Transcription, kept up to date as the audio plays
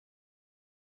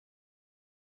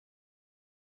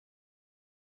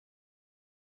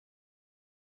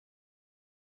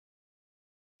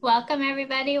Welcome,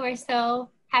 everybody. We're so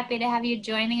happy to have you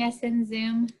joining us in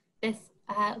Zoom this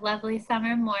lovely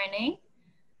summer morning.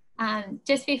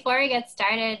 Just before we get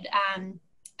started,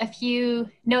 a few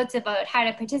notes about how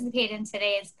to participate in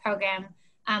today's program.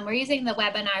 We're using the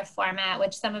webinar format,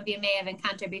 which some of you may have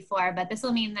encountered before, but this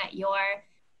will mean that your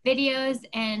videos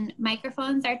and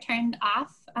microphones are turned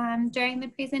off during the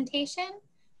presentation.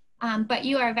 But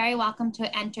you are very welcome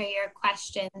to enter your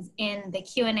questions in the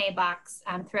Q&A box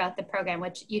throughout the program,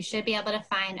 which you should be able to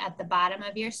find at the bottom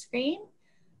of your screen.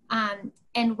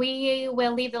 And we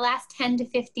will leave the last 10 to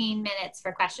 15 minutes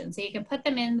for questions. So you can put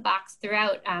them in the box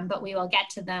throughout, but we will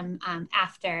get to them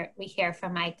after we hear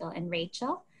from Michael and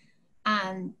Rachel.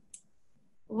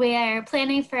 We're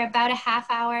planning for about a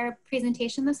half-hour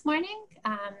presentation this morning.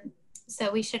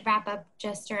 So we should wrap up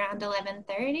just around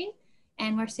 11:30.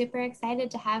 And we're super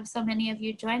excited to have so many of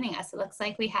you joining us. It looks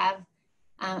like we have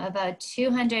about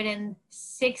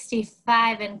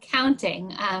 265 and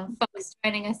counting folks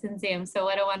joining us in Zoom. So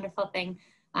what a wonderful thing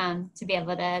to be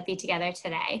able to be together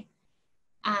today.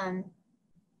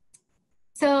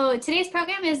 So today's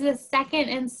program is the second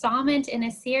installment in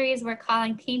a series we're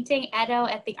calling Painting Edo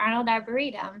at the Arnold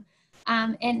Arboretum.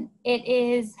 And it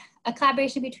is a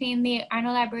collaboration between the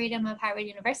Arnold Arboretum of Harvard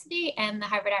University and the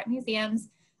Harvard Art Museums,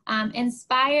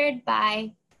 inspired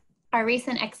by our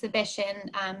recent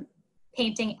exhibition,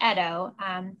 Painting Edo,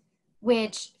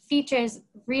 which features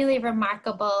really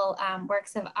remarkable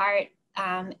works of art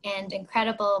and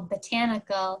incredible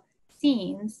botanical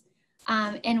scenes.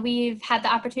 And we've had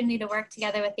the opportunity to work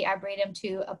together with the Arboretum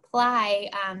to apply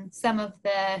some of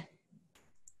the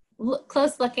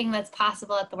close looking that's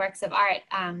possible at the works of art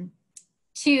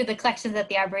to the collections at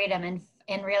the Arboretum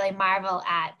and really marvel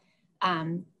at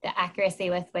the accuracy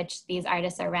with which these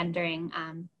artists are rendering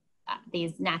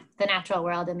the natural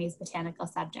world and these botanical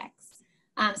subjects.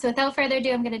 So without further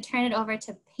ado, I'm going to turn it over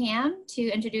to Pam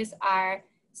to introduce our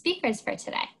speakers for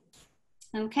today.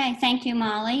 Okay, thank you,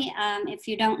 Molly. If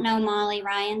you don't know Molly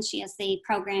Ryan, she is the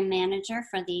program manager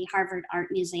for the Harvard Art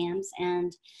Museums,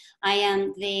 and I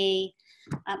am the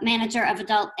manager of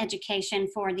adult education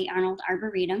for the Arnold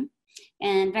Arboretum.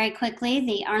 And very quickly,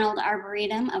 the Arnold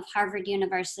Arboretum of Harvard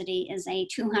University is a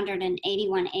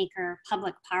 281-acre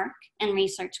public park and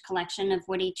research collection of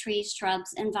woody trees,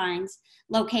 shrubs, and vines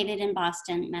located in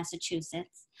Boston,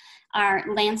 Massachusetts. Our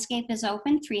landscape is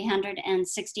open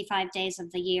 365 days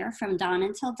of the year from dawn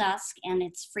until dusk, and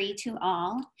it's free to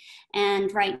all.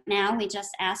 And right now, we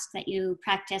just ask that you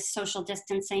practice social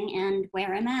distancing and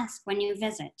wear a mask when you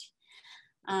visit.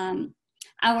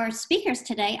 Our speakers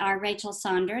today are Rachel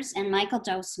Saunders and Michael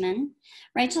Dosmann.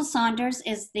 Rachel Saunders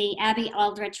is the Abby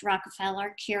Aldrich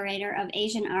Rockefeller Curator of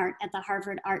Asian Art at the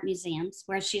Harvard Art Museums,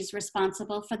 where she's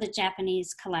responsible for the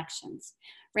Japanese collections.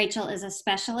 Rachel is a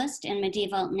specialist in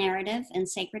medieval narrative and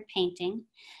sacred painting,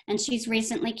 and she's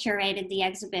recently curated the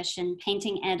exhibition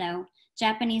Painting Edo,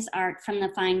 Japanese Art from the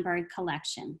Feinberg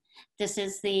Collection. This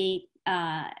is the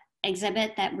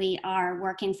exhibit that we are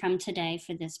working from today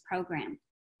for this program.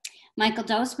 Michael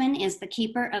Dosmann is the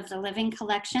keeper of the living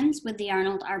collections with the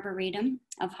Arnold Arboretum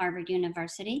of Harvard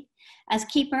University. As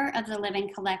keeper of the living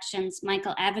collections,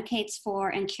 Michael advocates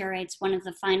for and curates one of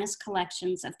the finest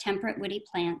collections of temperate woody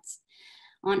plants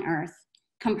on Earth,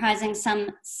 comprising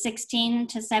some 16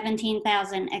 to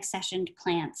 17,000 accessioned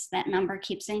plants. That number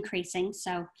keeps increasing,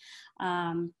 so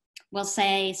we'll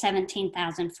say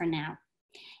 17,000 for now.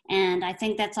 And I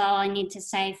think that's all I need to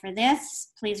say for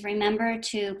this. Please remember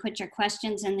to put your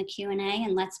questions in the Q&A,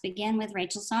 and let's begin with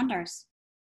Rachel Saunders.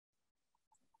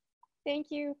 Thank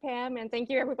you, Pam, and thank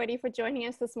you everybody for joining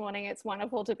us this morning. It's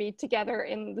wonderful to be together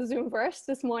in the Zoomverse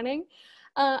this morning.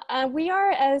 We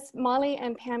are, as Molly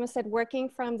and Pam have said, working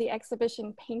from the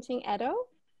exhibition Painting Edo,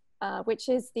 which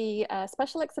is the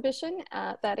special exhibition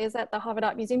that is at the Harvard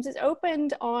Art Museums. It's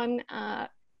opened on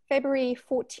February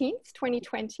 14th,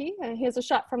 2020. Here's a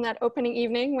shot from that opening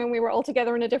evening when we were all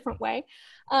together in a different way.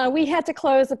 We had to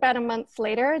close about a month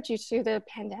later due to the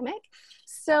pandemic.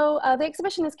 So the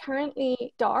exhibition is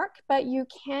currently dark, but you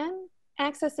can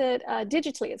access it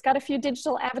digitally. It's got a few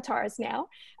digital avatars now.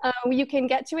 You can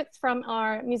get to it from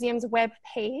our museum's web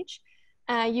page.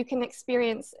 You can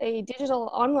experience a digital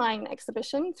online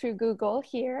exhibition through Google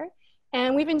here.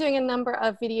 And we've been doing a number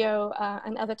of video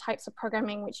and other types of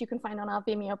programming, which you can find on our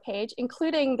Vimeo page,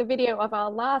 including the video of our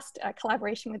last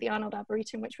collaboration with the Arnold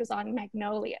Arboretum, which was on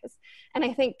magnolias. And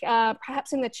I think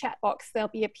perhaps in the chat box, there'll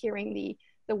be appearing the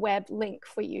web link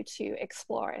for you to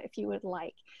explore if you would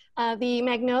like. The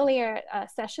magnolia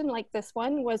session, like this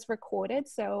one, was recorded,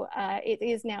 so it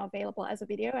is now available as a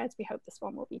video, as we hope this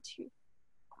one will be too.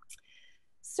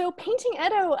 So painting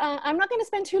Edo, I'm not going to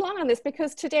spend too long on this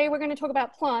because today we're going to talk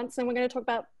about plants and we're going to talk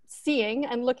about seeing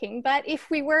and looking. But if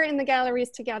we were in the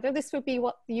galleries together, this would be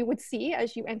what you would see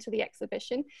as you enter the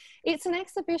exhibition. It's an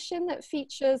exhibition that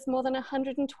features more than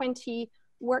 120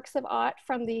 works of art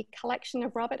from the collection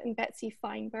of Robert and Betsy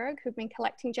Feinberg, who've been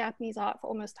collecting Japanese art for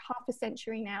almost half a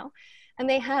century now. And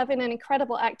they have, in an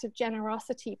incredible act of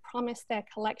generosity, promised their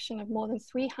collection of more than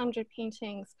 300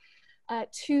 paintings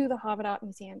to the Harvard Art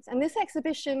Museums. And this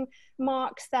exhibition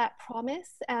marks that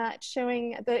promise,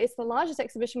 showing that it's the largest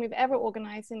exhibition we've ever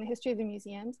organized in the history of the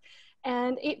museums.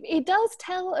 And it does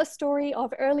tell a story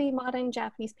of early modern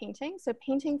Japanese painting, so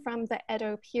painting from the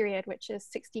Edo period, which is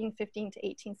 1615 to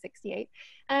 1868.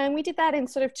 And we did that in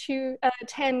sort of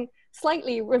 10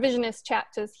 slightly revisionist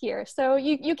chapters here. So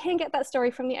you can get that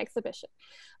story from the exhibition.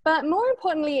 But more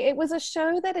importantly, it was a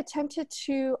show that attempted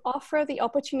to offer the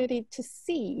opportunity to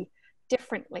see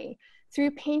differently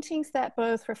through paintings that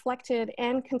both reflected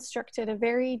and constructed a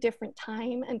very different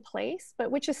time and place, but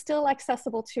which is still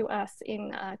accessible to us in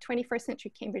 21st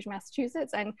century Cambridge,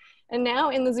 Massachusetts, and now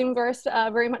in the Zoomverse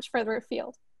very much further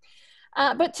afield.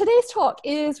 But today's talk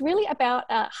is really about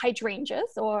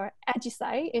hydrangeas, or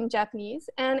ajisai in Japanese,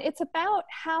 and it's about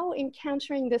how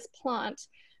encountering this plant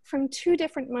from two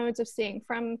different modes of seeing,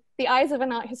 from the eyes of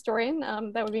an art historian,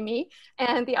 that would be me,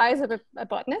 and the eyes of a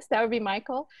botanist, that would be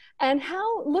Michael, and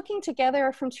how looking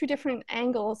together from two different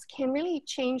angles can really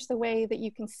change the way that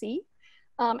you can see,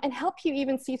 and help you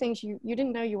even see things you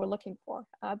didn't know you were looking for.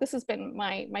 This has been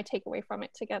my takeaway from it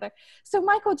together. So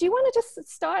Michael, do you want to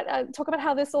just start, talk about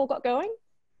how this all got going?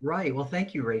 Right, well,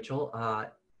 thank you, Rachel.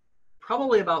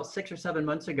 Probably about 6 or 7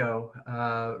 months ago,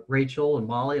 Rachel and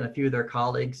Molly and a few of their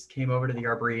colleagues came over to the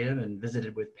Arboretum and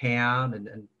visited with Pam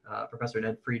and Professor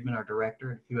Ned Friedman, our director,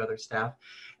 and a few other staff.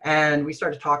 And we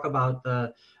started to talk about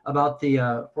the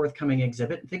forthcoming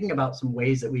exhibit and thinking about some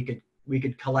ways that we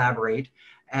could collaborate.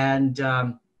 And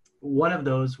one of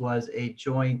those was a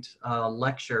joint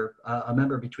lecture, a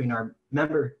member between our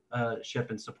membership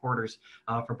and supporters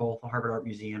for both the Harvard Art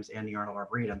Museums and the Arnold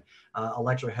Arboretum, a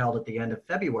lecture held at the end of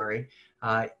February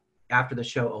after the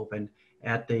show opened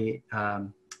at the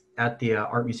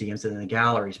art museums and in the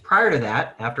galleries. Prior to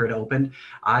that, after it opened,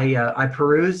 I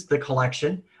perused the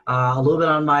collection a little bit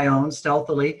on my own,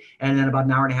 stealthily, and then about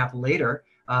an hour and a half later,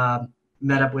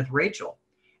 met up with Rachel.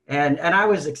 And I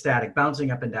was ecstatic,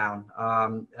 bouncing up and down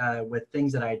with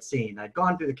things that I had seen. I'd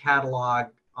gone through the catalog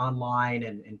online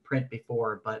and in print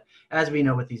before, but as we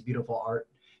know with these beautiful art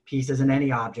pieces and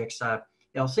any objects,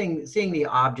 seeing the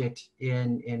object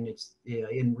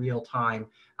in real time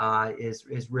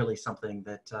is really something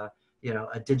that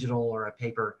a digital or a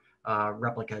paper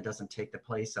replica doesn't take the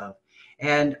place of.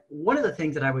 And one of the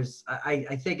things that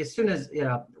I think as soon as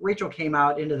Rachel came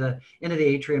out into the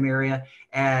atrium area,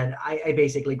 and I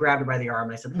basically grabbed her by the arm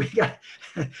and I said,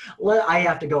 I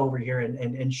have to go over here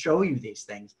and show you these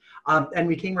things. And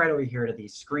we came right over here to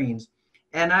these screens,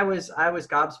 and I was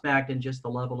gobsmacked in just the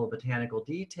level of botanical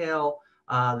detail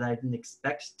that I didn't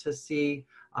expect to see,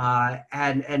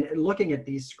 and looking at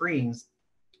these screens,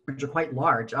 which are quite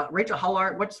large. Rachel, how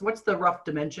large? What's the rough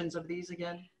dimensions of these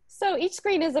again? So each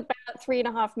screen is about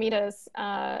 3.5 meters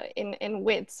in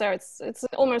width. So it's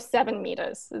almost 7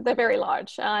 meters. They're very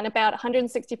large, and about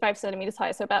 165 centimeters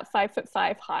high. So about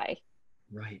 5'5" high.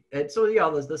 Right. And so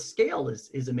the scale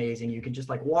is amazing. You can just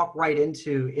like walk right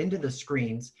into the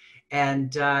screens,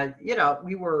 and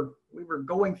we were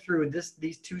going through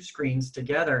these two screens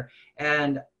together,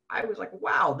 and I was like,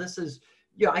 wow, this is.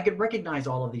 I could recognize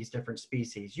all of these different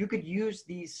species. You could use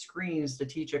these screens to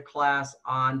teach a class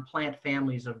on plant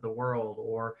families of the world,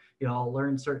 or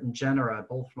learn certain genera,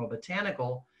 both from a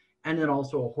botanical and then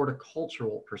also a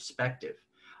horticultural perspective.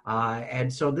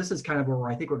 And so this is kind of where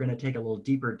I think we're going to take a little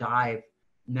deeper dive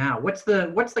now. What's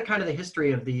the kind of the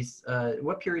history of these?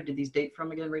 What period did these date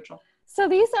from again, Rachel? So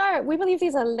we believe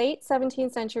these are late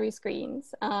 17th century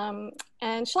screens.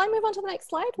 And shall I move on to the next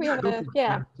slide?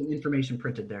 Some information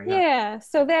printed there. Yeah.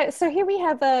 So here we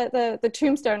have the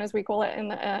tombstone, as we call it in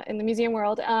the museum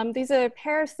world. These are a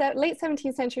pair of late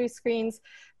 17th century screens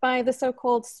by the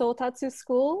so-called Sotatsu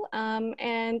school,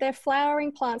 and they're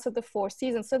flowering plants of the four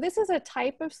seasons. So this is a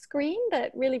type of screen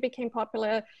that really became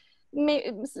popular late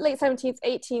 17th,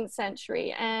 18th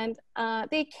century. And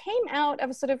they came out of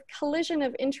a sort of collision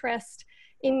of interest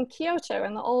in Kyoto,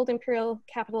 in the old imperial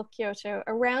capital of Kyoto,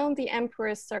 around the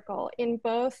emperor's circle, in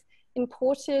both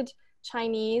imported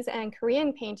Chinese and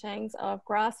Korean paintings of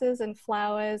grasses and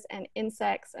flowers and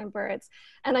insects and birds.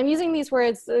 And I'm using these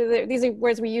words, these are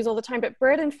words we use all the time, but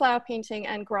bird and flower painting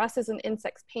and grasses and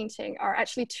insects painting are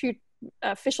actually two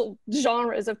official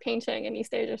genres of painting in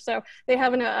East Asia. So they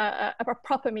have a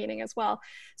proper meaning as well.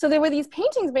 So there were these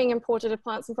paintings being imported of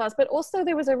plants and flowers, but also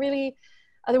there was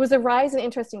a rise in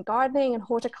interest in gardening and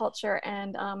horticulture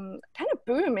and kind of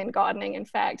boom in gardening, in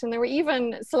fact. And there were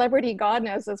even celebrity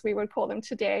gardeners, as we would call them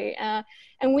today.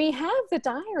 And we have the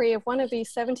diary of one of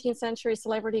these 17th century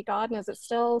celebrity gardeners that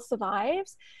still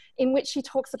survives, in which he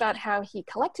talks about how he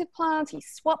collected plants, he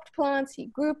swapped plants, he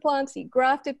grew plants, he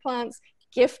grafted plants,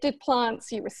 gifted plants,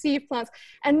 he received plants.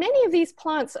 And many of these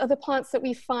plants are the plants that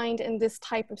we find in this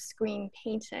type of screen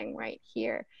painting right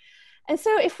here. And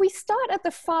so if we start at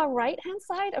the far right-hand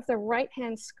side of the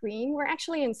right-hand screen, we're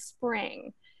actually in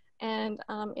spring. And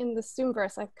in the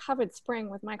Zoomverse, I've covered spring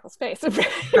with Michael's face.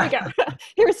 Here we go.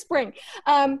 Here's spring.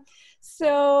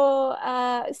 So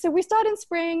we start in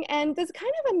spring, and there's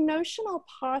kind of a notional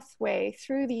pathway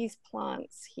through these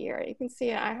plants here. You can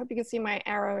see, I hope you can see my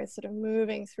arrow is sort of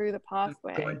moving through the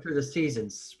pathway. Going through the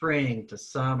seasons, spring to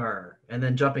summer, and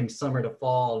then jumping summer to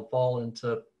fall, and fall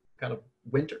into kind of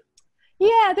winter.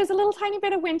 Yeah, there's a little tiny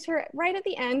bit of winter right at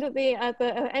the end of the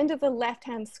end of the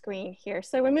left-hand screen here.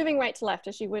 So we're moving right to left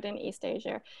as you would in East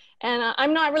Asia. And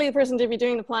I'm not really the person to be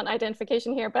doing the plant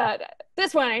identification here, but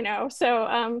this one I know.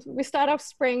 So we start off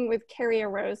spring with carrier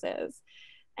roses,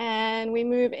 and we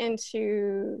move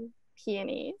into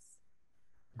peonies.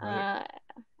 Right.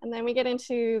 And then we get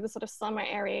into the sort of summer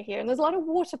area here. And there's a lot of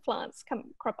water plants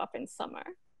crop up in summer,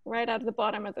 right out of the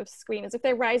bottom of the screen, as if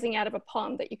they're rising out of a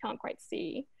pond that you can't quite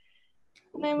see.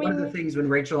 One of the things when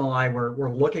Rachel and I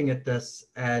were looking at this,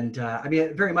 and I mean,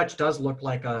 it very much does look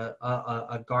like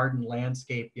a garden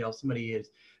landscape. You know, somebody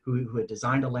who had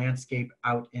designed a landscape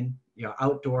out in, you know,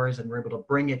 outdoors, and were able to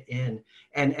bring it in,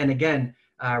 and again,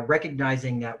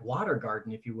 recognizing that water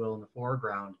garden, if you will, in the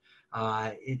foreground,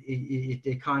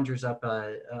 it conjures up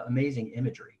amazing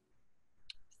imagery.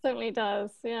 Certainly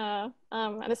does, yeah.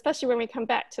 And especially when we come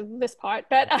back to this part,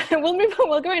 but we'll move on,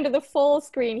 we'll go into the full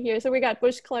screen here. So we got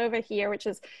bush clover here, which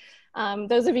is,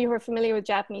 those of you who are familiar with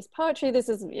Japanese poetry, this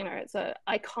is, you know, it's an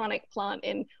iconic plant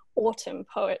in autumn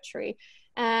poetry.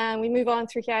 And we move on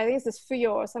through here, I think this is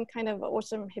fuyo, or some kind of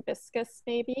autumn hibiscus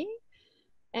maybe.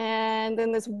 And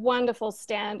then this wonderful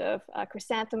stand of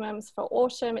chrysanthemums for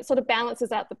autumn. It sort of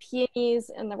balances out the peonies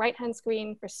in the right-hand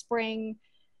screen for spring.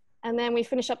 And then we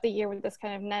finish up the year with this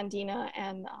kind of Nandina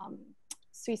and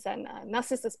Suisan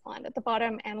narcissus plant at the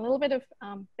bottom, and a little bit of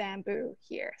bamboo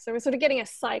here. So we're sort of getting a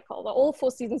cycle, all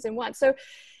 4 seasons in one. So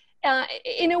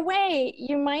in a way,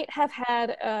 you might have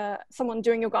had someone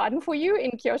doing your garden for you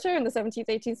in Kyoto in the 17th,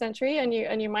 18th century,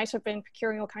 and you might have been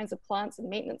procuring all kinds of plants and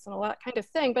maintenance and all that kind of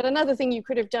thing. But another thing you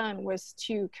could have done was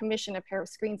to commission a pair of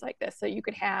screens like this, so you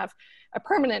could have a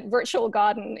permanent virtual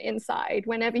garden inside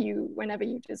whenever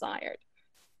you desired.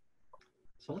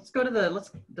 So let's go to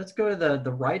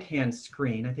the right-hand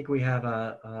screen. I think we have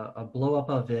a blow up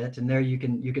of it, and there you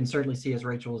can certainly see, as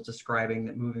Rachel was describing,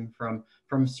 that moving from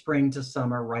spring to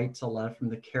summer, right to left, from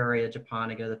the Caria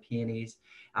japonica, the peonies,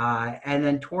 and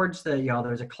then towards the, you know,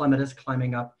 there's a clematis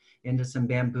climbing up into some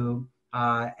bamboo,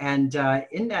 and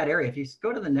in that area, if you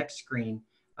go to the next screen,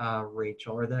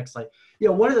 Rachel, or the next slide, you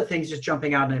know, one of the things just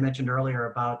jumping out, and I mentioned earlier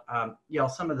about you know,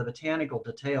 some of the botanical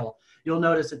detail, you'll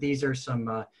notice that these are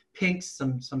some pinks,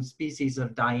 some species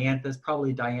of dianthus,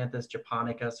 probably Dianthus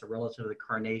japonica, so relative to the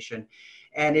carnation,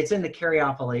 and it's in the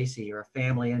Caryophyllaceae, or a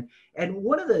family. And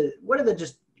one of the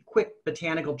just quick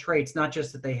botanical traits, not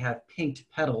just that they have pinked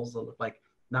petals that look like,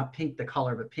 not pink the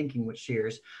color, but pinking with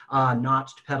shears,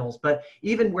 notched petals, but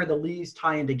even where the leaves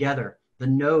tie in together, the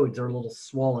nodes are a little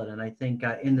swollen. And I think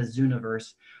in the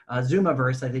Zoomaverse,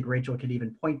 I think Rachel could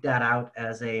even point that out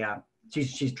as a,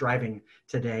 she's driving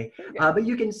today, but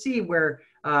you can see where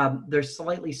there's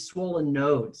slightly swollen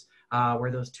nodes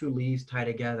where those 2 leaves tie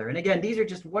together. And again, these are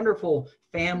just wonderful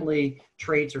family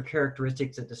traits or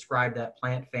characteristics that describe that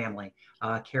plant family,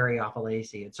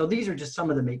 Caryophyllaceae. And so these are just some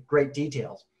of the great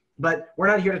details. But we're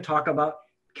not here to talk about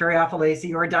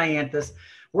Caryophyllaceae or Dianthus.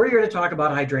 We're here to talk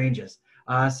about hydrangeas.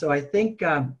 So I think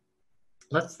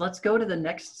let's go to the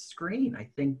next screen. I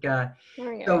think so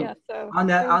on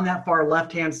that far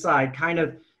left-hand side, kind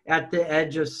of at the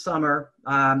edge of summer,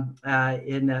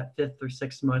 in that 5th or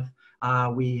 6th month,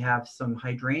 we have some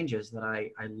hydrangeas that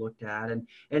I looked at,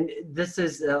 and this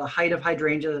is the height of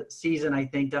hydrangea season, I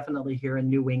think, definitely here in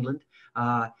New England,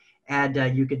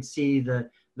 and you can see the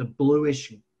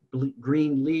bluish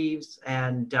green leaves,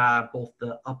 and both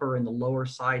the upper and the lower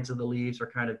sides of the leaves are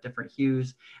kind of different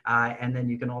hues, and then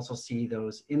you can also see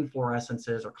those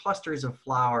inflorescences or clusters of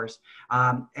flowers,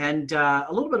 and a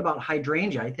little bit about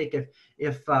hydrangea. I think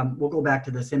if, we'll go back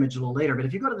to this image a little later, but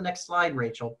if you go to the next slide,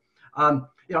 Rachel, you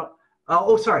know,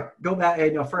 Oh, sorry. Go back.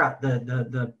 No, forgot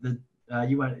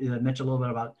you want to mention a little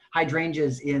bit about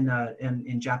hydrangeas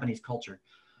in Japanese culture.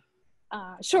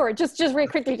 Sure. Just very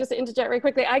quickly, just to interject very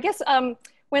quickly. I guess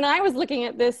when I was looking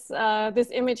at this this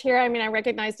image here, I mean, I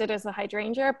recognized it as a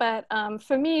hydrangea, but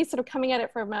for me, sort of coming at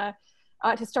it from a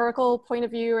art historical point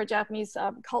of view or Japanese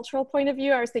cultural point of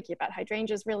view, I was thinking about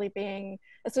hydrangeas really being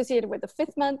associated with the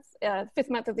fifth month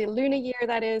of the lunar year,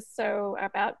 that is, so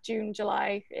about June,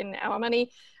 July in our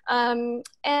money, and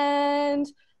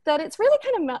that it's really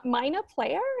kind of a minor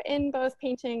player in both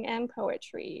painting and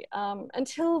poetry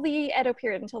until the Edo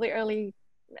period, until the early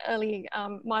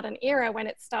modern era, when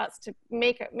it starts to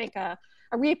make a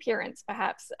reappearance,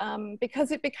 perhaps, because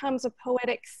it becomes a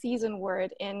poetic season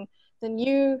word in the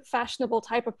new fashionable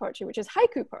type of poetry, which is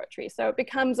haiku poetry. So it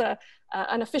becomes an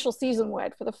official season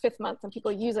word for the fifth month, and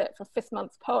people use it for fifth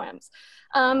month poems.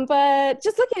 But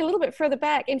just looking a little bit further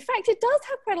back, in fact, it does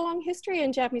have quite a long history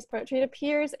in Japanese poetry. It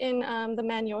appears in the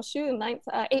Manyoshu,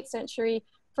 the 8th century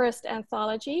first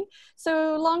anthology.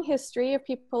 So long history of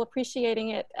people appreciating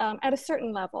it at a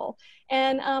certain level.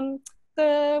 And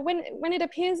when it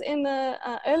appears in the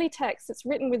early text, it's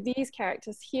written with these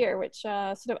characters here, which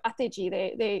sort of ateji.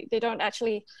 They don't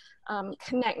actually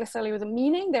connect necessarily with the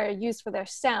meaning. They're used for their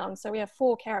sound. So we have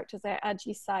 4 characters there,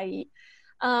 ajisai.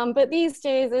 But these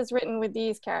days it's written with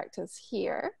these characters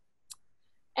here.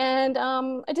 And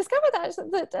I discovered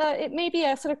that it may be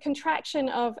a sort of contraction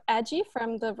of aji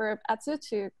from the verb atsu,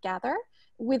 to gather,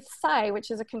 with sai, which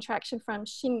is a contraction from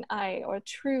shin-ai, or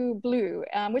true blue,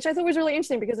 which I thought was really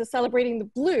interesting because it's celebrating the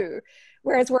blue,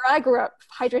 whereas where I grew up,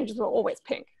 hydrangeas were always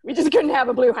pink. We just couldn't have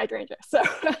a blue hydrangea. So,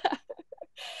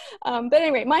 but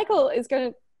anyway, Michael is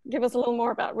going to give us a little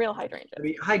more about real hydrangeas. I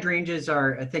mean, hydrangeas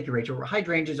are, thank you, Rachel.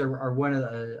 Hydrangeas are one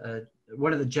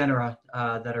of the genera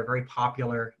that are very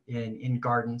popular in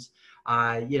gardens.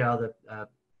 You know,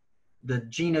 the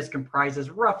genus comprises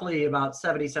roughly about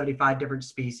 75 different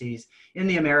species in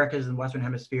the Americas and Western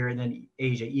Hemisphere, and then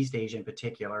Asia, East Asia in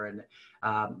particular. And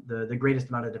the greatest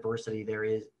amount of diversity there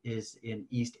is in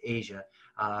East Asia,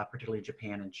 particularly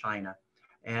Japan and China.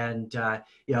 And,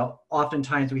 you know,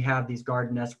 oftentimes we have these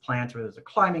garden nest plants where there's a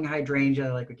climbing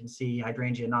hydrangea, like we can see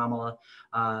Hydrangea anomala,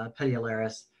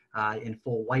 petiolaris in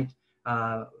full white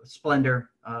splendor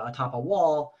atop a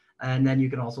wall. And then you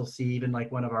can also see even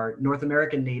like one of our North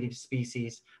American native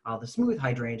species, the smooth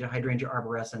hydrangea, Hydrangea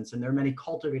arborescens, and there are many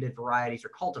cultivated varieties or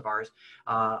cultivars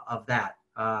of that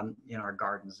in our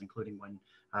gardens, including one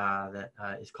that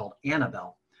is called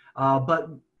Annabelle. But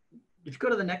if you go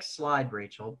to the next slide,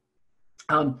 Rachel,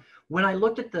 when I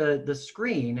looked at the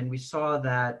screen and we saw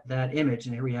that image,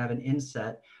 and here we have an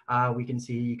inset,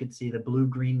 you could see the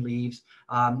blue-green leaves,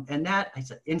 and that, I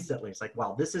said instantly, it's like,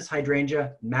 wow, this is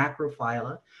Hydrangea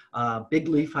macrophylla, big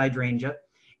leaf hydrangea.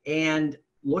 And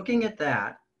looking at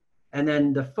that, and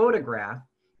then the photograph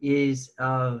is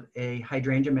of a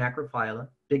Hydrangea macrophylla,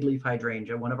 big leaf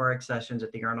hydrangea, one of our accessions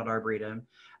at the Arnold Arboretum,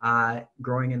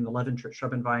 growing in the Levin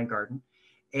Shrub and Vine Garden.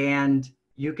 And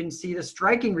you can see the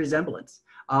striking resemblance.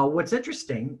 What's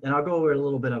interesting, and I'll go over a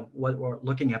little bit of what we're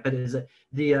looking at, but is that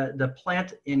the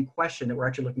plant in question that we're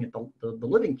actually looking at, the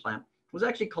living plant, was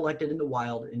actually collected in the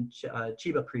wild in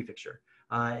Chiba Prefecture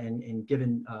and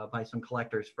given by some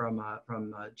collectors from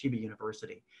Chiba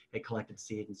University. They collected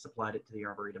seed and supplied it to the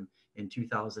Arboretum in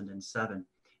 2007.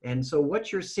 And so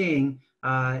what you're seeing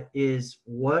is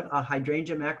what a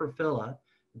Hydrangea macrophylla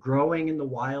growing in the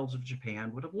wilds of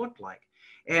Japan would have looked like.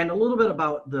 And a little bit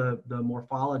about the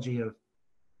morphology of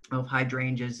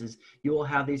hydrangeas is you will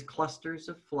have these clusters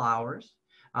of flowers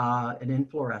and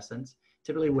inflorescence,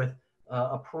 typically with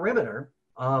a perimeter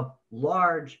of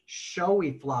large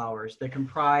showy flowers that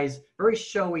comprise very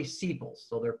showy sepals.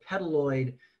 So they're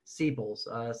petaloid sepals.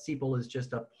 Sepal is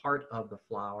just a part of the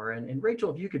flower. And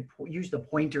Rachel, if you could use the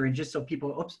pointer, and just so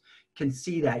people can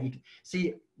see that, you can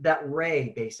see that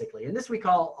ray basically. And this we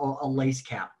call a lace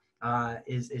cap.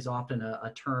 Is often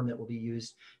a term that will be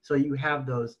used. So you have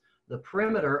the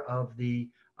perimeter of the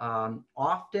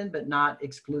often but not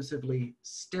exclusively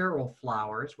sterile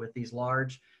flowers with these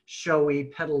large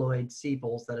showy petaloid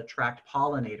sepals that attract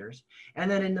pollinators. And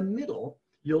then in the middle,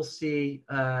 you'll see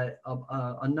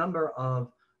a number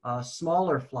of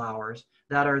smaller flowers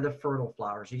that are the fertile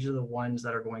flowers. These are the ones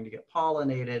that are going to get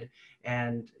pollinated,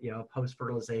 and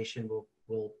post-fertilization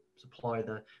will supply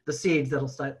the seeds that'll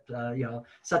set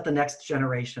the next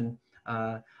generation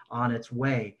on its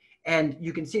way. And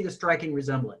you can see the striking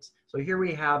resemblance. So here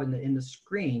we have in the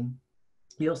screen,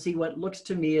 you'll see what looks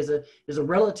to me is a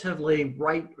relatively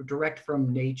direct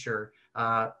from nature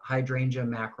Hydrangea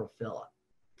macrophylla.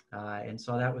 And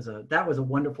so that was a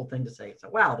wonderful thing to say. So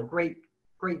wow, the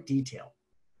great detail.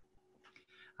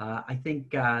 I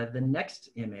think the next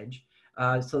image,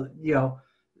 so,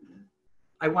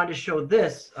 I wanted to show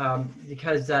this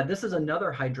because this is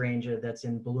another hydrangea that's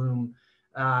in bloom.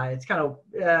 It's kind of,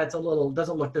 it's a little,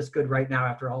 doesn't look this good right now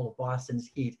after all of Boston's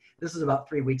heat. This is about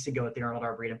 3 weeks ago at the Arnold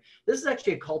Arboretum. This is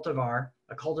actually a cultivar,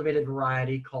 a cultivated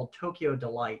variety called Tokyo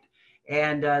Delight.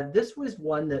 And this was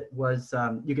one that was,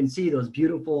 you can see those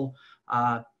beautiful,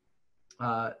 a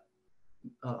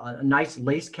nice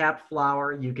lace cap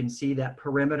flower. You can see that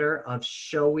perimeter of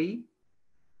showy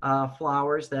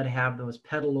flowers that have those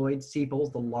petaloid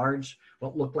sepals, the large,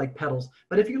 what look like petals.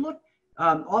 But if you look,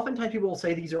 oftentimes people will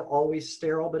say these are always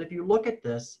sterile, but if you look at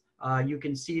this, you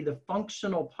can see the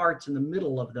functional parts in the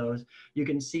middle of those. You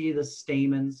can see the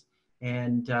stamens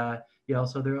and,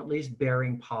 so they're at least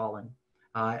bearing pollen.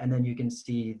 And then you can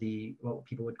see the, what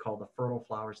people would call the fertile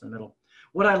flowers in the middle.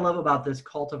 What I love about this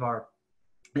cultivar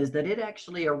is that it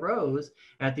actually arose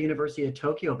at the University of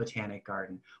Tokyo Botanic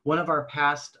Garden. One of our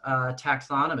past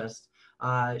taxonomists,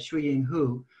 Shuiying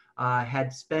Hu,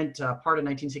 had spent part of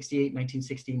 1968,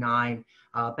 1969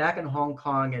 back in Hong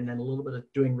Kong, and then a little bit of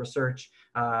doing research,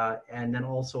 and then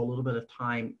also a little bit of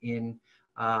time in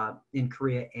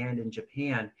Korea and in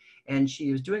Japan. And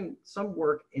she was doing some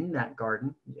work in that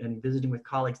garden and visiting with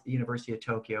colleagues at the University of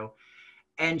Tokyo.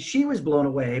 And she was blown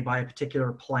away by a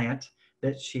particular plant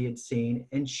that she had seen,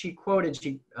 and she quoted,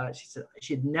 she said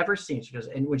she had never seen, she goes,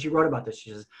 and when she wrote about this,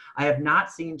 she says, "I have not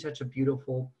seen such a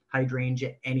beautiful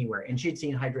hydrangea anywhere." And she'd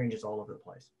seen hydrangeas all over the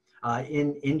place,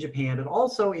 in Japan, but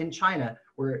also in China,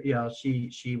 where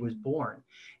she was born.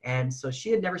 And so she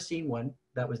had never seen one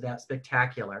that was that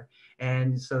spectacular.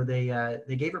 And so they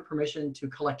gave her permission to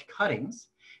collect cuttings.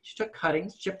 She took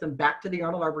cuttings, shipped them back to the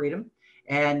Arnold Arboretum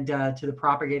and to the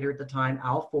propagator at the time,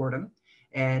 Al Fordham,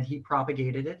 and he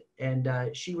propagated it. And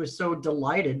she was so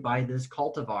delighted by this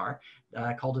cultivar,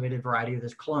 cultivated variety of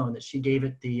this clone, that she gave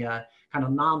it the kind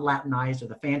of non-Latinized or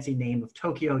the fancy name of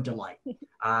Tokyo Delight.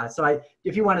 So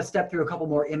if you want to step through a couple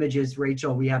more images,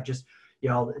 Rachel, we have just,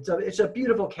 it's a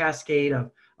beautiful cascade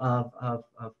of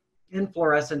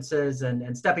inflorescences,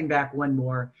 and stepping back one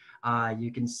more,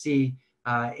 you can see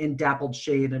in dappled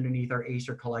shade underneath our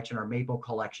Acer collection, our maple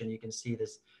collection, you can see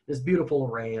this beautiful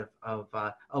array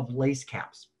of lace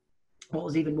caps. What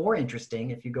was even more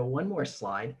interesting, if you go one more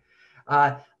slide,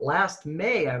 last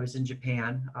May I was in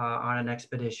Japan on an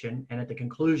expedition, and at the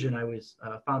conclusion I was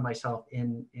found myself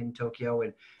in Tokyo,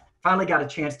 and finally got a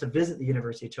chance to visit the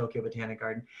University of Tokyo Botanic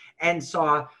Garden and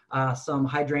saw some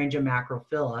Hydrangea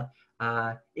macrophylla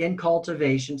in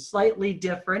cultivation, slightly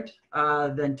different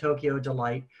than Tokyo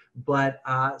Delight, but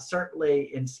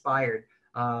certainly inspired.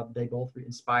 They both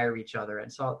inspire each other.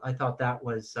 And so I thought that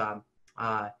was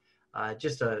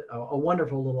just a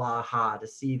wonderful little aha to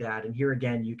see that. And here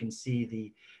again, you can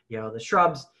see the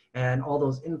shrubs and all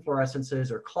those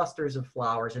inflorescences or clusters of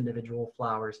flowers, individual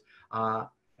flowers.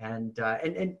 And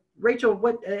Rachel,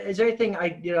 what is there anything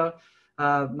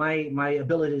my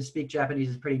ability to speak Japanese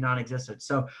is pretty non-existent.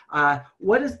 So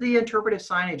what is the interpretive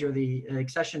signage or the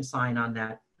accession sign on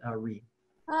that reed?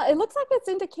 It looks like it's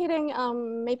indicating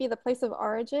maybe the place of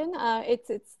origin.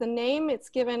 It's the name, it's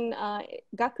given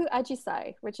Gaku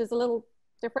ajisai, which is a little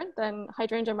different than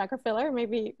Hydrangea macrophylla.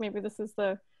 Maybe this is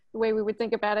the way we would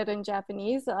think about it in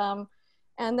Japanese.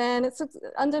 And then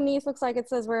underneath looks like it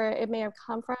says where it may have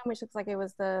come from, which looks like it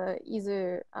was the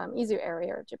Izu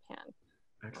area of Japan.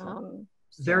 Excellent.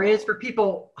 There is, for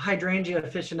people, hydrangea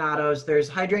aficionados, there's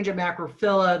Hydrangea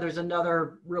macrophylla, there's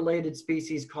another related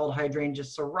species called Hydrangea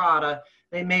serrata.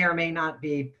 They may or may not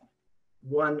be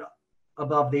one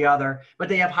above the other, but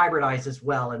they have hybridized as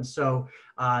well. And so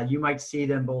you might see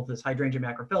them both as Hydrangea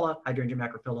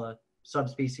macrophylla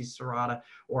subspecies serrata,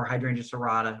 or Hydrangea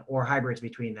serrata, or hybrids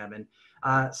between them.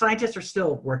 And scientists are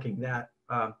still working that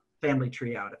family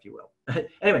tree out, if you will.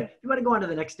 Anyway, you want to go on to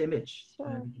the next image?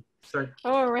 Sure. Start.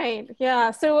 All right.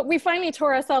 Yeah. So we finally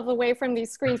tore ourselves away from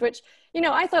these screens, which,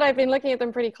 I thought I've been looking at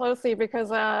them pretty closely because,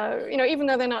 even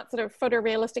though they're not sort of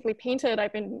photorealistically painted,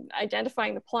 I've been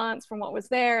identifying the plants from what was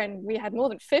there, and we had more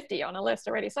than 50 on a list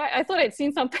already. So I thought I'd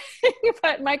seen something,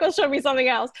 but Michael showed me something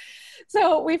else.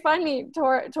 So we finally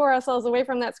tore ourselves away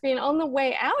from that screen. On the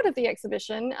way out of the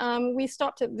exhibition, we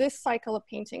stopped at this cycle of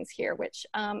paintings here, which,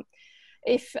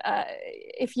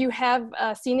 if you have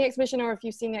seen the exhibition, or if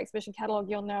you've seen the exhibition catalog,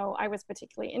 you'll know I was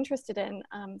particularly interested in.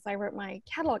 So I wrote my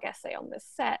catalog essay on this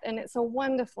set, and it's a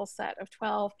wonderful set of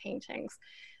 12 paintings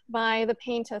by the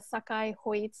painter Sakai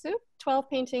Hoitsu, 12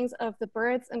 paintings of the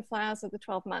birds and flowers of the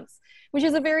 12 months, which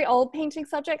is a very old painting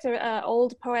subject,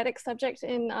 old poetic subject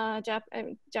in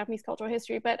Japanese cultural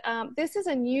history. But this is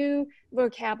a new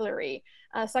vocabulary.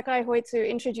 Sakai Hoitsu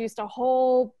introduced a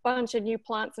whole bunch of new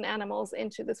plants and animals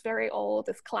into this very old,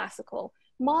 this classical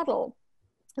model.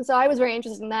 And so I was very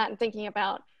interested in that and thinking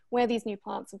about where these new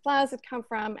plants and flowers had come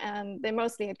from, and they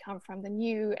mostly had come from the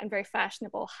new and very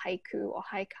fashionable haiku or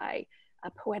haikai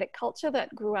poetic culture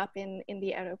that grew up in the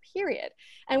Edo period.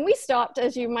 And we stopped,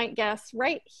 as you might guess,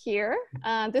 right here.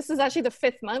 This is actually the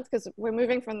 5th month, because we're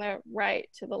moving from the right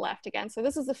to the left again. So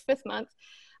this is the 5th month.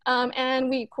 And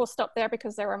we, of course, stopped there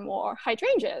because there are more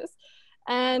hydrangeas.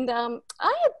 And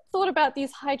I had thought about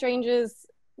these hydrangeas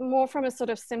more from a sort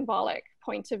of symbolic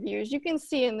point of view. As you can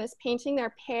see in this painting,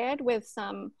 they're paired with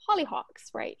some hollyhocks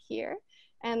right here.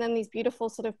 And then these beautiful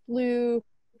sort of blue,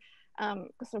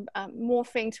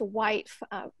 morphing to white,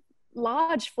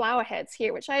 large flower heads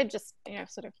here, which I had just,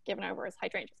 sort of given over as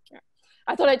hydrangeas.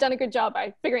 I thought I'd done a good job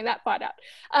by figuring that part out.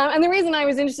 And the reason I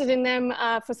was interested in them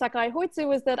for Sakai Hoitsu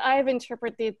was that I've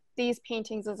interpreted these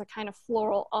paintings as a kind of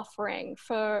floral offering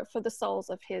for the souls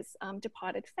of his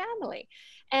departed family.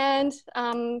 And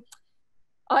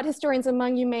art historians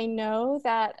among you may know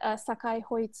that Sakai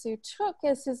Hoitsu took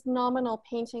as his nominal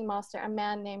painting master a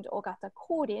man named Ogata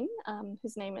Korin,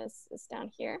 whose name is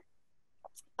down here.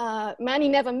 Man he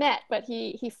never met, but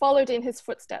he followed in his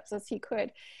footsteps as he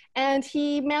could. And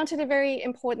he mounted a very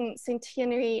important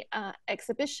centenary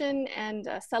exhibition and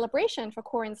celebration for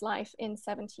Korin's life in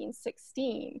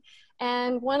 1716.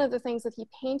 And one of the things that he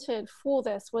painted for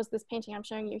this was this painting I'm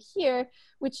showing you here,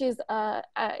 which is,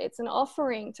 it's an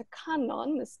offering to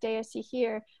Kannon, this deity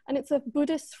here, and it's a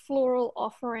Buddhist floral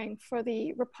offering for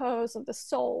the repose of the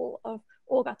soul of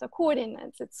Ogata Korin, and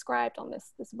it's inscribed on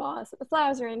this vase that the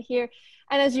flowers are in here.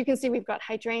 And as you can see, we've got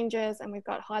hydrangeas and we've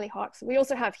got hollyhocks. We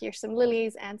also have here some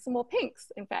lilies and some more pinks,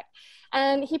 in fact.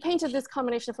 And he painted this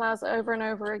combination of flowers over and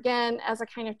over again as a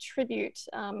kind of tribute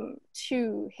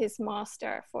to his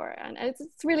master. And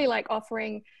it's really like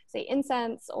offering, say,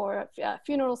 incense or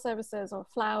funeral services or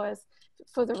flowers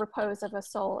for the repose of a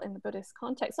soul in the Buddhist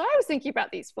context. So I was thinking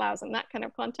about these flowers in that kind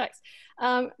of context.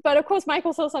 But of course,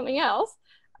 Michael saw something else.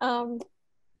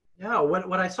 Yeah,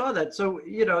 what I saw that, so,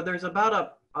 there's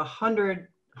about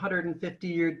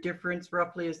 150-year difference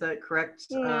roughly, is that correct,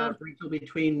 Rachel,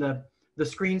 between the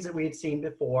screens that we had seen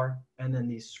before and then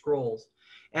these scrolls.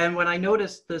 And when I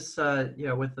noticed this,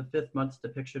 with the 5th month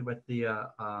depiction with the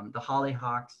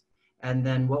hollyhocks, and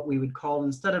then what we would call,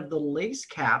 instead of the lace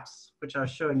caps, which I was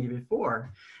showing you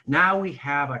before, now we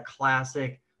have a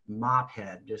classic mop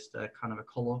head, just a kind of a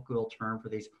colloquial term for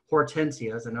these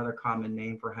hortensias, another common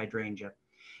name for hydrangea.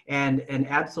 And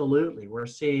absolutely, we're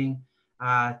seeing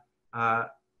a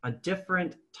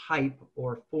different type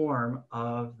or form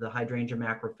of the hydrangea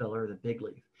macrophylla, the big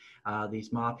leaf,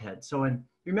 these mop heads. So, and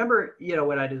remember,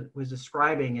 what I was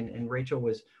describing, and Rachel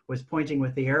was pointing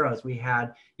with the arrows. We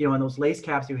had, in those lace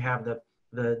caps, you have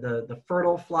the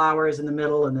fertile flowers in the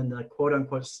middle, and then the quote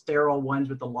unquote sterile ones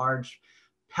with the large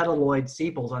petaloid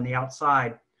sepals on the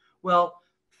outside. Well,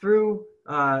 through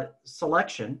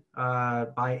selection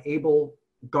by able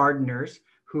gardeners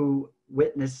who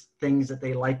witness things that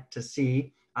they like to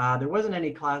see, there wasn't any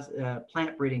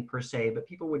plant breeding per se, but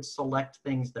people would select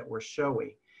things that were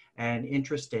showy and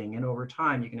interesting. And over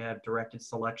time, you can have directed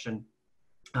selection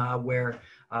where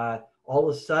all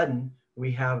of a sudden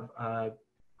we have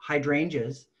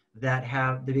hydrangeas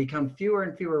that become fewer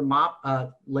and fewer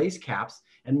lace caps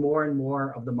and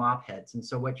more of the mop heads. And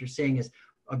so what you're seeing is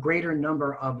a greater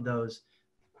number of those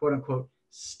quote unquote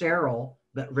sterile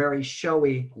but very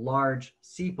showy large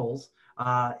sepals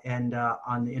and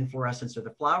on the inflorescence or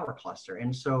the flower cluster.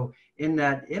 And so in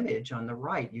that image on the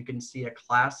right, you can see a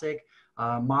classic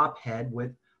mop head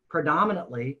with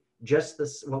predominantly just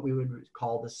this, what we would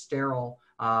call the sterile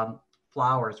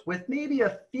flowers, with maybe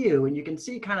a few, and you can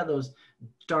see kind of those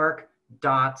dark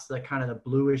dots, the kind of the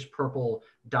bluish purple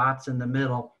dots in the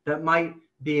middle, that might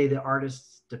be the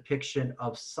artist's depiction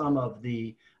of some of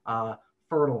the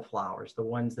fertile flowers, the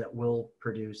ones that will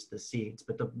produce the seeds.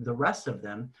 But the rest of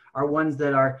them are ones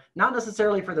that are not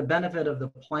necessarily for the benefit of the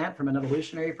plant from an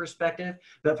evolutionary perspective,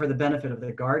 but for the benefit of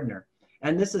the gardener.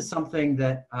 And this is something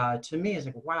that to me is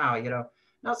like, wow,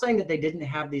 not saying that they didn't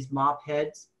have these mop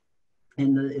heads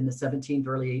in the 17th,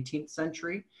 early 18th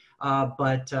century,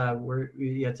 but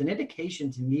it's an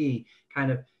indication to me,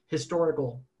 kind of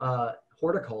historical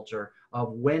horticulture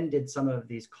of when did some of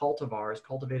these cultivars,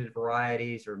 cultivated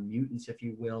varieties or mutants, if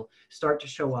you will, start to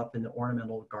show up in the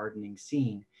ornamental gardening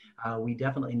scene. We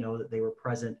definitely know that they were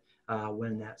present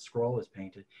when that scroll was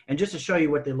painted. And just to show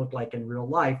you what they look like in real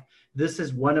life, this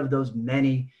is one of those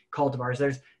many cultivars.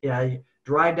 There's, you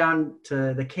drive down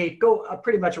to the Cape, go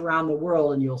pretty much around the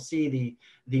world, and you'll see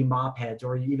the mop heads,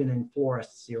 or even in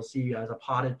forests, you'll see as a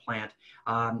potted plant,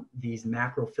 these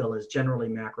macrophyllus, generally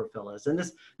macrophyllus. And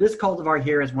this cultivar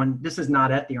here is one, this is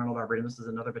not at the Arnold Arboretum, this is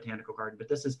another botanical garden, but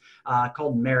this is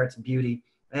called Merritt's Beauty.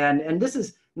 And this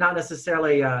is not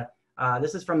necessarily,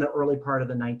 this is from the early part of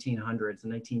the 1900s, the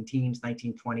 19-teens,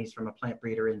 1920s, from a plant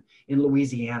breeder in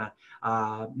Louisiana,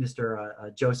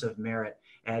 Mr. Joseph Merritt.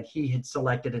 And he had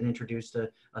selected and introduced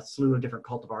a slew of different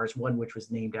cultivars, one which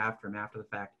was named after him after the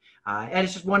fact. And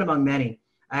it's just one among many.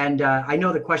 And I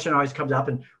know the question always comes up,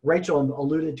 and Rachel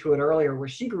alluded to it earlier, where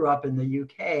she grew up in the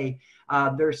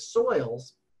UK, their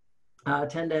soils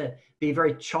tend to be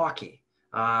very chalky.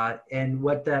 And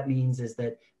what that means is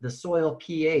that the soil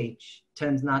pH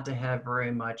tends not to have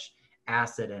very much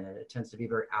acid in it. It tends to be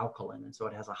very alkaline, and so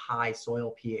it has a high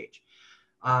soil pH.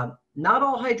 Not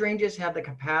all hydrangeas have the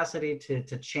capacity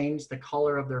to change the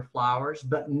color of their flowers,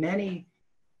 but many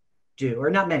do, or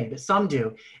not many, but some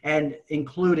do, and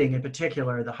including in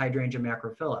particular the Hydrangea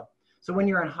macrophylla. So when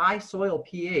you're in high soil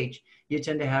pH, you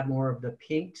tend to have more of the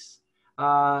pinks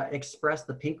expressed,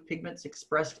 the pink pigments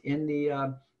expressed in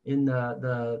the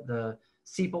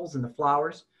sepals and the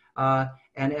flowers.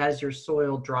 And as your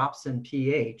soil drops in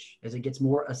pH, as it gets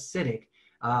more acidic,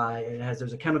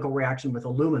 there's a chemical reaction with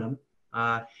aluminum,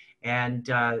 and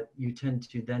you tend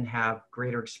to then have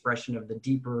greater expression of the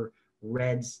deeper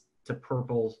reds to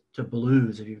purples to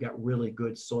blues if you've got really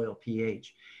good soil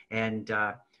pH. And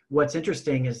what's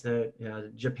interesting is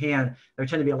that Japan, there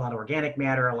tend to be a lot of organic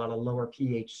matter, a lot of lower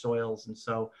pH soils, and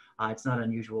so it's not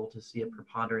unusual to see a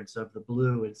preponderance of the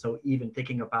blue. And so even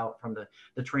thinking about from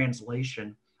the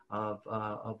translation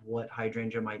of what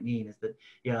hydrangea might mean is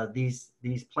that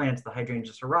these plants, the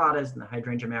Hydrangea serratas and the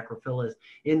Hydrangea macrophyllas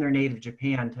in their native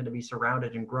Japan, tend to be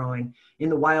surrounded and growing in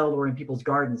the wild or in people's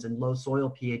gardens in low soil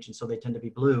pH, and so they tend to be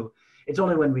blue. It's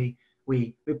only when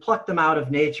we pluck them out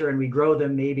of nature and we grow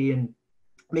them maybe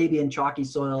in chalky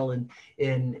soil and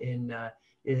in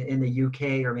the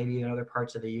UK or maybe in other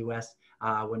parts of the US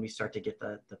when we start to get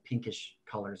the pinkish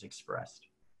colors expressed.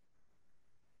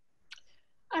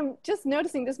 I'm just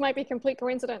noticing, this might be complete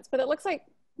coincidence, but it looks like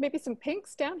maybe some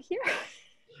pinks down here.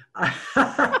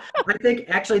 I think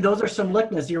actually those are some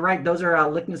Lychnis. You're right. Those are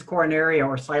Lychnis coronaria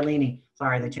or Silene.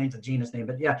 Sorry, they changed the genus name,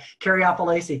 but yeah,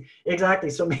 Caryophyllaceae. Exactly.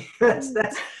 So that's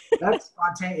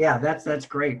spontaneous. Yeah, that's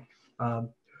great. And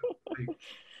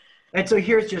so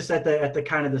here's just at the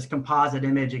kind of this composite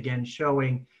image again,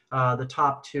 showing the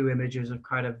top two images of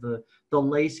kind of the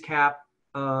lace cap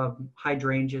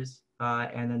hydrangeas.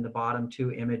 And then the bottom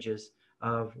two images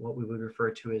of what we would refer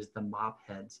to as the mop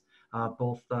heads,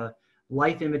 both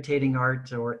life imitating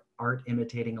art or art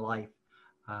imitating life.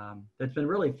 That's been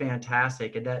really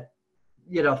fantastic. And that,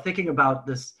 thinking about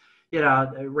this,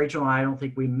 Rachel and I don't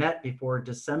think we met before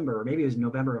December, maybe it was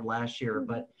November of last year.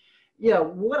 But,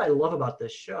 what I love about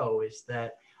this show is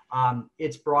that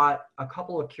it's brought a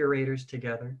couple of curators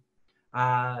together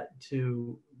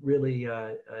to really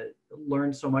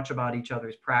learn so much about each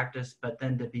other's practice, but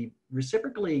then to be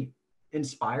reciprocally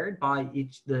inspired by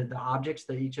the objects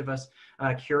that each of us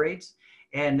curates.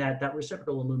 And that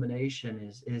reciprocal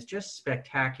illumination is just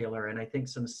spectacular. And I think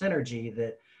some synergy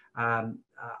that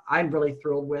I'm really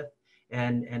thrilled with.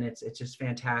 And it's just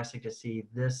fantastic to see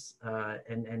this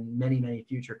and many, many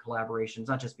future collaborations,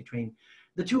 not just between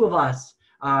the two of us,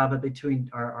 but between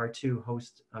our two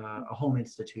host home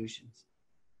institutions.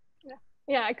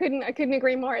 Yeah, I couldn't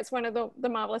agree more. It's one of the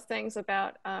marvelous things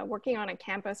about working on a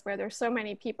campus where there's so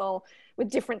many people with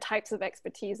different types of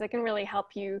expertise that can really help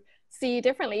you see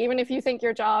differently. Even if you think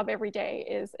your job every day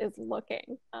is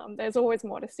looking, there's always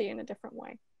more to see in a different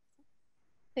way.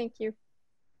 Thank you.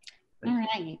 All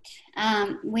right,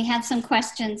 we have some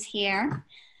questions here.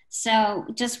 So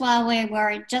just while we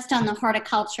were just on the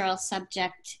horticultural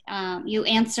subject, you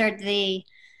answered the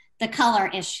color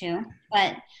issue,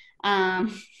 but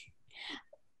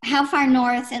how far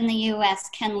north in the U.S.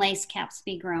 can lace caps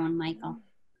be grown, Michael?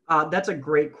 That's a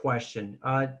great question.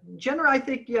 Generally, I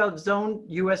think zone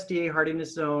USDA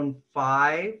hardiness zone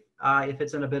 5. If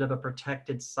it's in a bit of a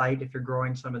protected site, if you're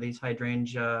growing some of these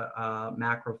hydrangea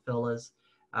macrophyllas,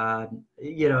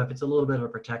 if it's a little bit of a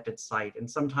protected site, and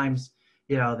sometimes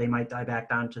they might die back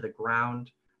down to the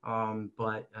ground,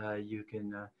 but you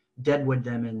can deadwood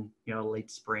them in late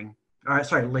spring.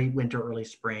 Late winter, early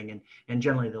spring, and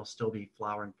generally they'll still be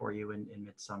flowering for you in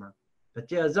midsummer.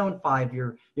 But yeah, zone 5,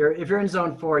 if you're in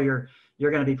zone 4, you're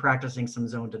going to be practicing some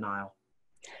zone denial.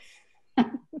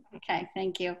 Okay,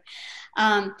 thank you.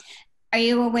 Are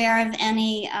you aware of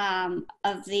any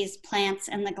of these plants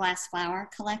in the glass flower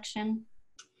collection?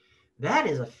 That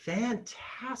is a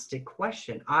fantastic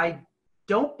question. I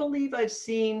don't believe I've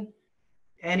seen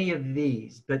any of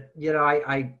these, but you know,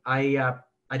 I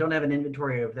don't have an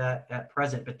inventory of that at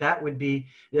present. But that would be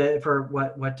for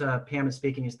what Pam is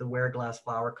speaking is the Ware Glass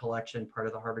Flower Collection, part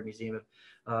of the Harvard Museum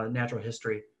of Natural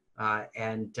History,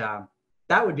 and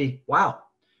that would be wow.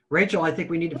 Rachel, I think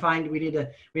we need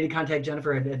to contact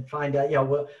Jennifer and find out. Yeah,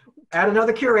 we'll add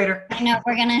another curator. I know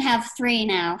we're going to have 3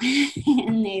 now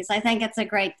in these. I think it's a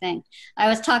great thing. I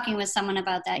was talking with someone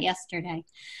about that yesterday.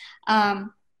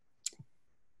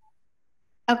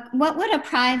 What would a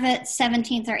private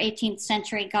 17th or 18th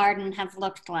century garden have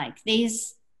looked like?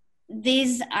 These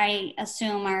I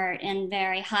assume are in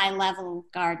very high level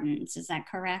gardens. Is that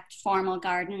correct? Formal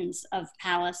gardens of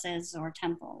palaces or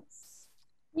temples.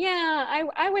 Yeah,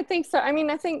 I would think so. I mean,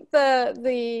 I think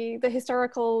the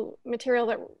historical material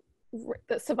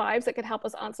that survives that could help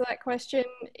us answer that question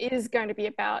is going to be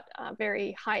about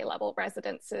very high level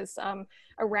residences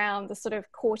around the sort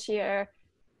of courtier,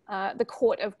 the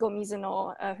court of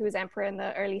Go-Mizunoo, who was emperor in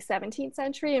the early 17th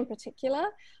century in particular.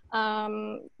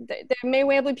 There may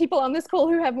well be people on this call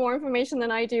who have more information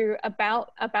than I do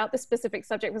about the specific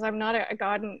subject, because I'm not a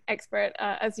garden expert,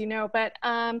 as you know, but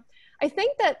I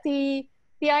think that the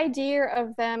idea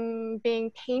of them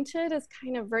being painted as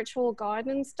kind of virtual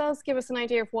gardens does give us an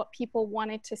idea of what people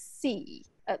wanted to see,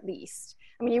 at least.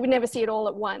 I mean, you would never see it all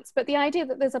at once, but the idea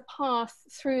that there's a path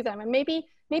through them, and maybe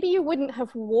you wouldn't have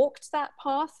walked that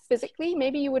path physically,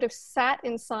 maybe you would have sat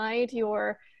inside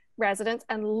your residence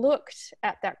and looked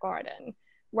at that garden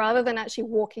rather than actually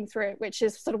walking through it, which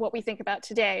is sort of what we think about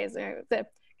today as the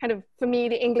kind of, for me,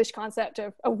 the English concept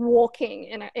of walking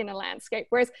in a landscape,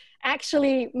 whereas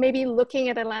actually maybe looking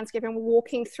at a landscape and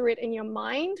walking through it in your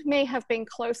mind may have been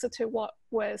closer to what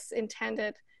was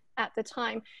intended at the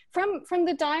time. From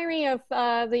the diary of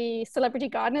the celebrity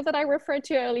gardener that I referred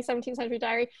to, early 17th century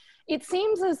diary, it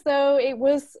seems as though it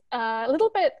was a little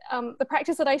bit the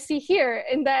practice that I see here,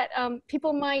 in that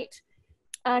people might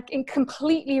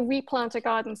completely replant a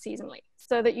garden seasonally,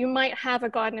 so that you might have a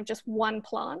garden of just one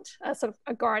plant, sort of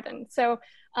a garden. So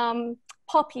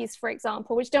poppies, for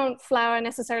example, which don't flower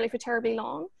necessarily for terribly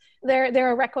long, there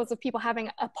are records of people having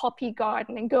a poppy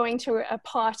garden and going to a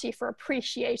party for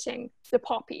appreciating the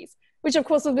poppies, which of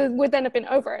course would then have been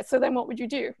over. So then what would you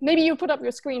do? Maybe you put up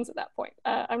your screens at that point.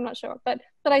 I'm not sure. But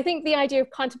I think the idea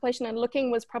of contemplation and looking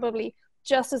was probably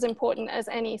just as important as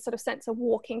any sort of sense of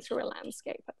walking through a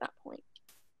landscape at that point.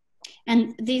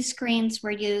 And these screens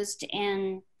were used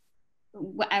in,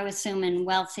 I assume, in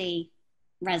wealthy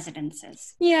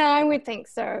residences. Yeah, I would think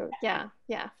so. Yeah,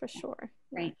 for sure.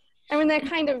 Right. I mean, they're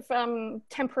kind of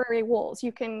temporary walls.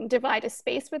 You can divide a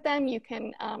space with them. You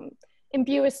can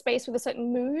imbue a space with a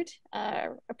certain mood, a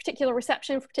particular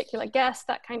reception for a particular guest,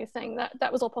 that kind of thing.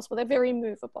 That was all possible. They're very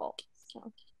movable.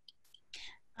 So.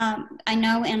 I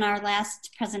know in our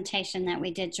last presentation that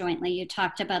we did jointly, you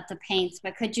talked about the paints,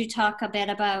 but could you talk a bit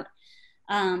about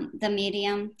the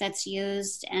medium that's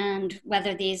used and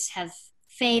whether these have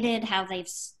faded, how they've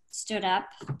stood up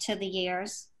to the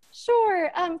years? Sure.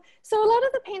 So a lot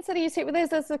of the paints that I use here,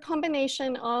 there's a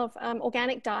combination of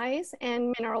organic dyes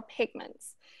and mineral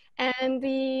pigments. And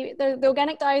the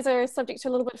organic dyes are subject to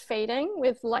a little bit of fading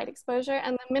with light exposure,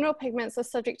 and the mineral pigments are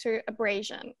subject to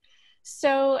abrasion.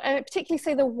 So particularly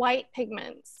say the white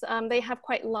pigments, they have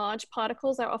quite large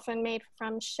particles. They're often made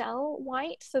from shell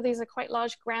white. So these are quite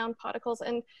large ground particles.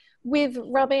 And with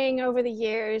rubbing over the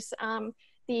years,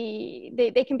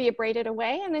 they can be abraded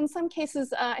away. And in some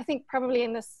cases, I think probably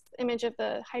in this image of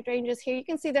the hydrangeas here, you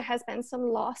can see there has been some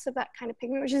loss of that kind of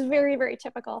pigment, which is very, very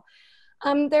typical.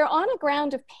 They're on a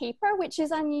ground of paper, which is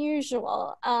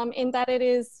unusual in that it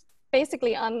is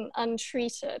basically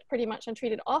untreated, pretty much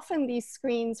untreated. Often these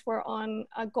screens were on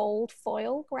a gold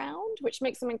foil ground, which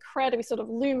makes them incredibly sort of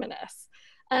luminous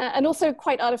and also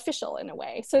quite artificial in a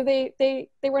way. So they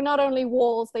were not only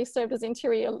walls, they served as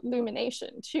interior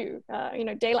illumination too. You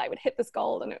know, daylight would hit this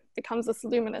gold and it becomes this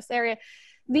luminous area.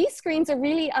 These screens are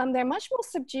really, they're much more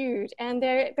subdued and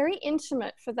they're very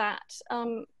intimate for that.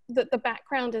 The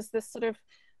background is this sort of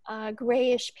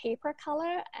grayish paper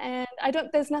color, and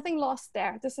there's nothing lost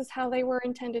there. This is how they were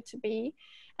intended to be.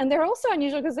 And they're also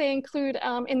unusual because they include,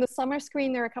 in the summer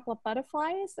screen, there are a couple of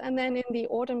butterflies, and then in the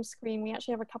autumn screen, we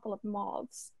actually have a couple of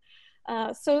moths.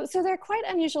 So they're quite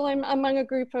unusual among a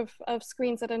group of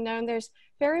screens that are known. There's a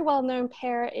very well-known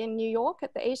pair in New York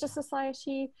at the Asia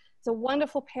Society. There's a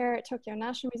wonderful pair at Tokyo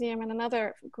National Museum and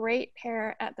another great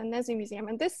pair at the Nezu Museum.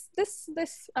 And this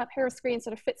pair of screens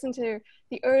sort of fits into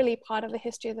the early part of the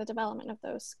history of the development of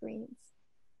those screens.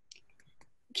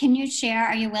 can you share,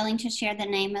 are you willing to share the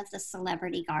name of the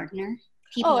celebrity gardener?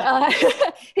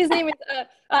 His name is,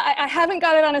 I haven't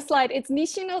got it on a slide. It's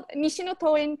Nishino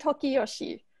Toen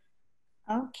Tokiyoshi.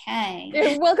 Okay.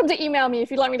 You're welcome to email me if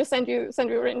you'd like me to send you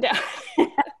written down.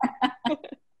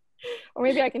 Or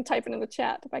maybe I can type it in the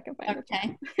chat if I can find it.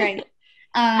 Okay, great.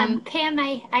 Pam,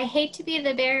 I hate to be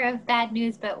the bearer of bad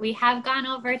news, but we have gone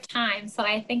over time. So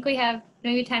I think we have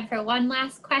maybe time for one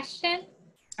last question.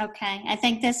 Okay, I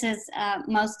think this is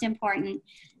most important.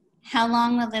 How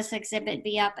long will this exhibit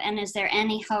be up, and is there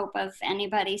any hope of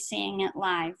anybody seeing it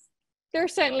live? There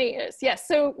certainly is, yes.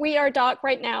 So we are dark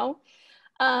right now,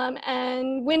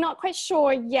 and we're not quite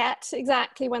sure yet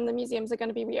exactly when the museums are going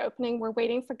to be reopening. We're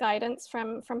waiting for guidance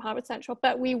from Harvard Central,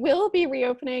 but we will be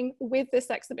reopening with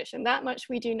this exhibition. That much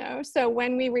we do know. So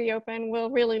when we reopen, we'll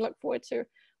really look forward to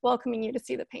welcoming you to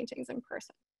see the paintings in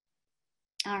person.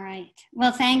 All right.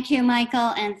 Well, thank you,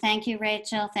 Michael, and thank you,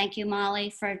 Rachel. Thank you,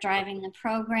 Molly, for driving the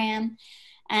program.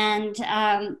 And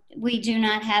we do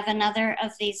not have another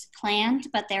of these planned,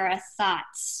 but there are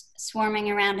thoughts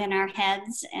swarming around in our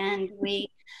heads, and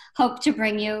we hope to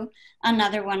bring you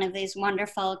another one of these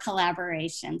wonderful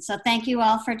collaborations. So thank you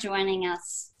all for joining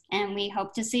us, and we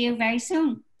hope to see you very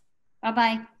soon.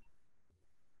 Bye-bye.